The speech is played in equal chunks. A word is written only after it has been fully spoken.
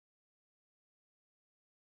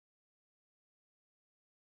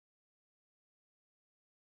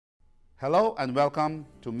Hello and welcome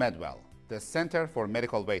to Medwell, the Center for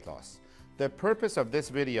Medical Weight Loss. The purpose of this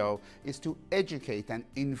video is to educate and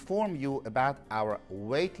inform you about our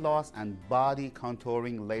weight loss and body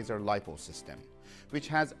contouring laser lipo system, which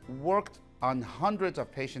has worked on hundreds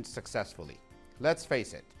of patients successfully. Let's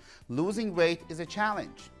face it, losing weight is a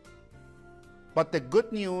challenge. But the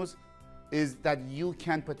good news is that you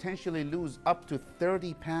can potentially lose up to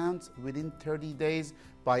 30 pounds within 30 days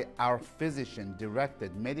by our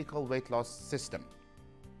physician-directed medical weight loss system.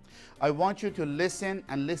 I want you to listen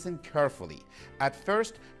and listen carefully. At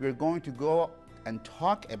first, we're going to go and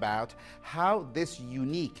talk about how this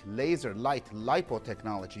unique laser light lipo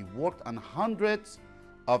technology worked on hundreds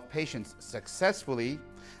of patients successfully,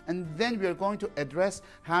 and then we're going to address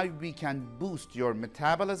how we can boost your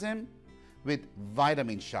metabolism with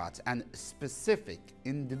vitamin shots and specific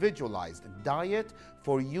individualized diet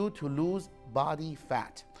for you to lose body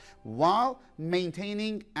fat while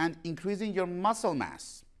maintaining and increasing your muscle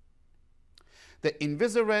mass. The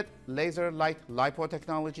Invisa-Red laser light lipo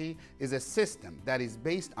technology is a system that is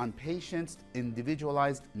based on patients'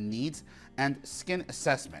 individualized needs and skin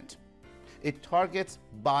assessment. It targets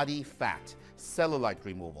body fat, cellulite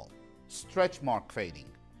removal, stretch mark fading,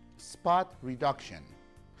 spot reduction,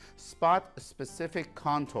 spot-specific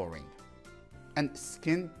contouring, and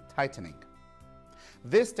skin tightening.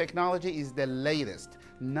 This technology is the latest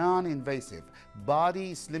non-invasive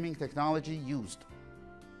body slimming technology used.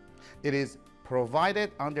 It is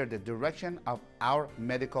provided under the direction of our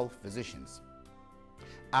medical physicians.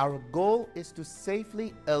 Our goal is to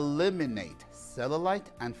safely eliminate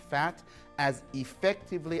cellulite and fat as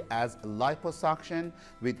effectively as liposuction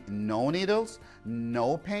with no needles,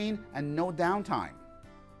 no pain, and no downtime.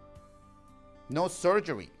 No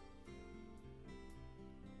surgery.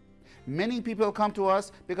 Many people come to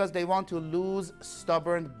us because they want to lose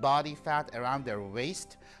stubborn body fat around their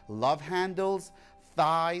waist, love handles,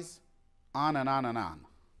 thighs, on and on and on.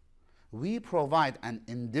 We provide an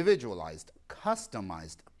individualized,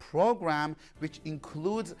 customized program which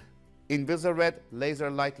includes Invisa-Red laser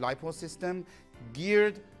light lipo system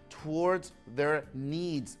geared towards their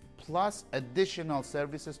needs, plus additional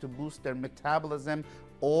services to boost their metabolism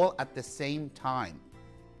all at the same time.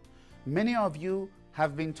 Many of you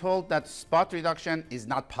have been told that spot reduction is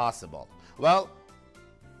not possible. Well,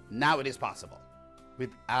 now it is possible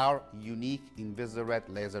with our unique Invisa-Red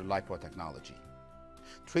laser lipo technology.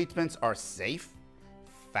 Treatments are safe,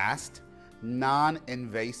 fast,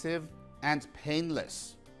 non-invasive, and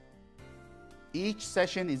painless. Each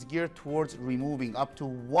session is geared towards removing up to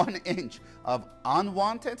 1 inch of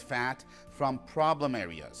unwanted fat from problem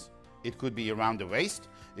areas. It could be around the waist,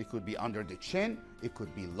 it could be under the chin, it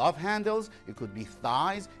could be love handles, it could be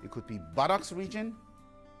thighs, it could be buttocks region.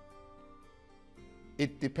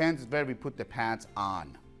 It depends where we put the pads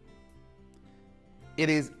on. It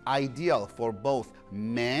is ideal for both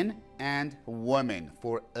men and women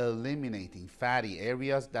for eliminating fatty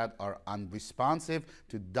areas that are unresponsive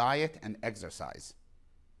to diet and exercise.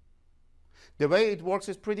 The way it works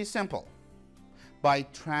is pretty simple. By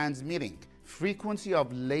transmitting frequency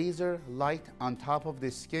of laser light on top of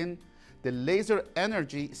the skin, the laser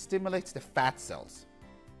energy stimulates the fat cells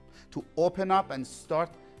to open up and start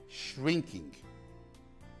shrinking,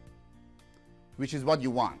 which is what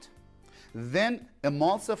you want. Then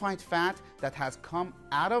emulsified fat that has come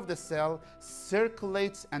out of the cell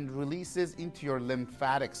circulates and releases into your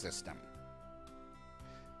lymphatic system.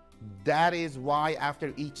 That is why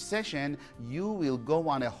after each session, you will go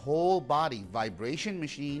on a whole body vibration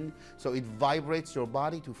machine, so it vibrates your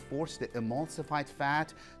body to force the emulsified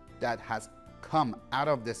fat that has come out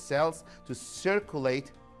of the cells to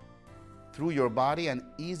circulate through your body and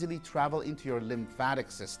easily travel into your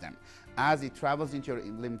lymphatic system. As it travels into your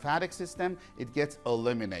lymphatic system, it gets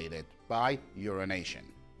eliminated by urination.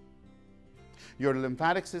 Your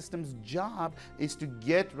lymphatic system's job is to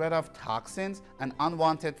get rid of toxins and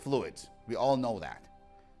unwanted fluids. We all know that.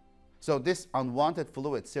 So this unwanted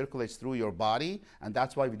fluid circulates through your body, and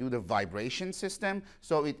that's why we do the vibration system,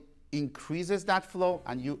 so it increases that flow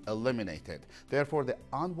and you eliminate it. Therefore, the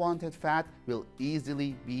unwanted fat will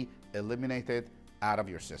easily be eliminated out of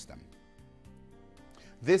your system.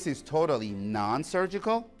 This is totally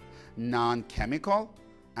non-surgical, non-chemical,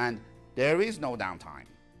 and there is no downtime.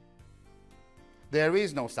 There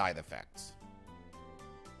is no side effects.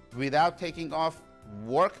 Without taking off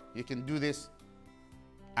work, you can do this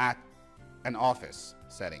at an office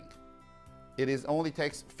setting. It only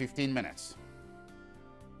takes 15 minutes.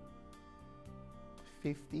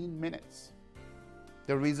 15 minutes.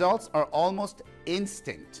 The results are almost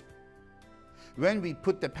instant. When we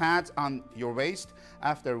put the pads on your waist,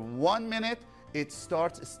 after 1 minute, it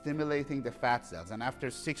starts stimulating the fat cells, and after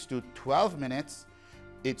 6 to 12 minutes,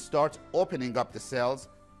 it starts opening up the cells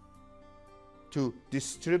to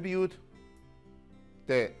distribute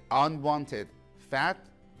the unwanted fat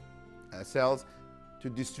cells, to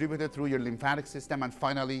distribute it through your lymphatic system, and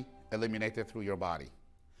finally eliminate it through your body.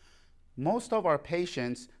 Most of our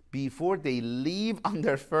patients, before they leave on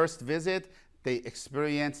their first visit, they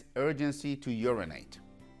experience urgency to urinate.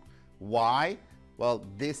 Why? Well,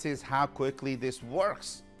 this is how quickly this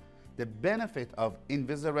works. The benefit of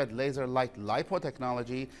Invisa-Red laser light lipo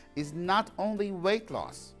technology is not only weight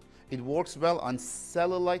loss. It works well on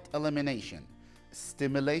cellulite elimination,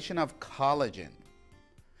 stimulation of collagen,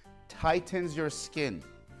 tightens your skin,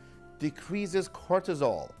 decreases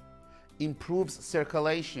cortisol, improves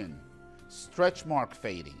circulation, stretch mark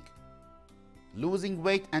fading, losing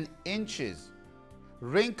weight and inches,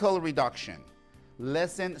 wrinkle reduction,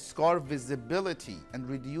 lessen scar visibility, and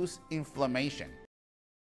reduce inflammation.